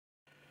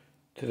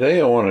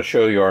Today I want to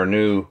show you our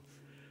new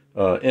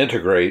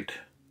Intergreat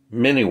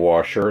mini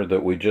washer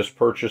that we just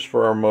purchased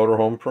for our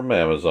motorhome from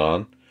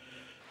Amazon.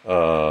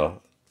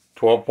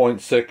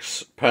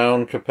 12.6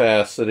 pound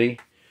capacity.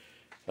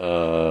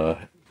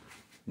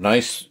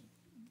 Nice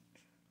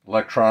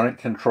electronic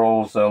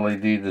controls,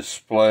 LED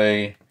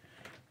display,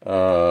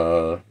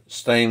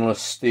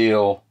 stainless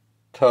steel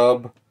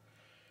tub.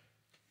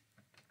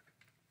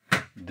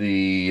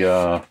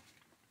 The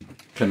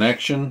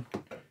connection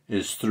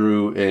is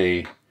through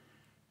a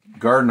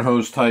garden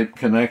hose type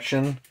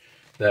connection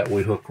that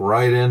we hook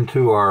right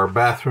into our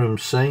bathroom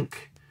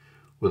sink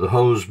with a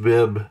hose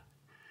bib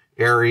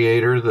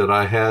aerator that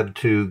I had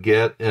to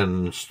get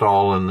and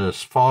install in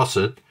this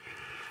faucet.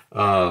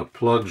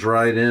 Plugs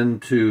right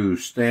into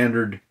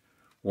standard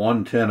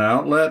 110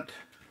 outlet.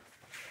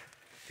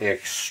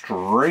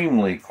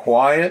 Extremely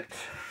quiet.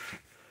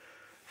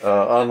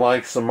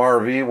 Unlike some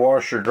RV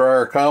washer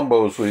dryer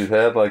combos we've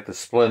had, like the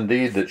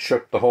Splendide that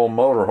shook the whole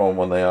motorhome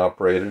when they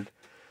operated,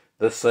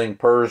 this thing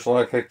purrs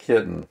like a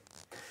kitten.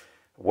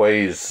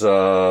 Weighs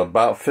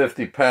about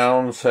 50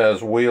 pounds,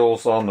 has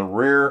wheels on the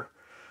rear,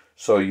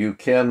 so you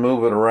can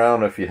move it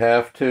around if you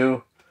have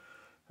to.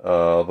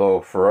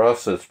 Though for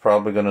us it's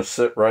probably going to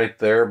sit right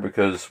there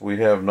because we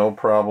have no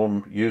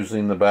problem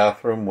using the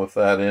bathroom with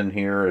that in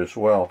here as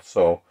well.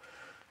 So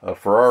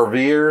for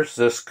RVers,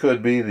 this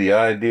could be the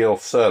ideal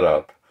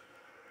setup.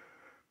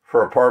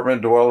 For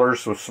apartment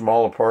dwellers with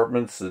small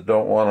apartments that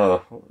don't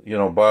want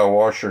to, buy a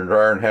washer and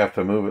dryer and have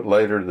to move it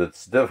later,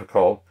 that's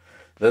difficult,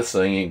 this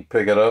thing, you can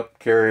pick it up,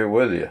 carry it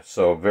with you.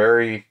 So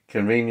very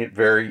convenient,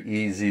 very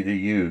easy to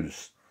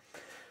use,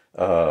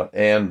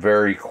 and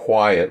very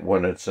quiet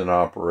when it's in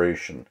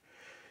operation.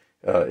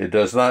 It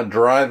does not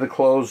dry the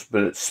clothes,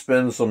 but it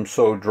spins them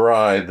so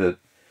dry that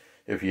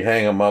if you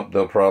hang them up,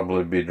 they'll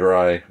probably be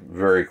dry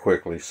very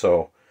quickly.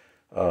 So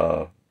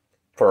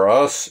for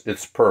us,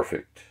 it's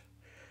perfect.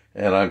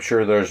 And I'm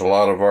sure there's a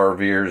lot of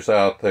RVers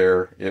out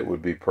there. It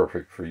would be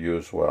perfect for you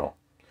as well.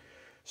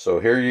 So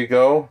here you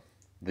go.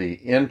 The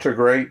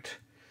Intergreat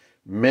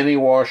mini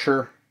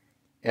washer,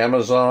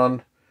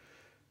 Amazon.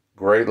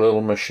 Great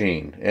little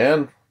machine.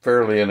 And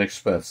fairly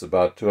inexpensive,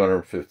 about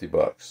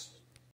 $250.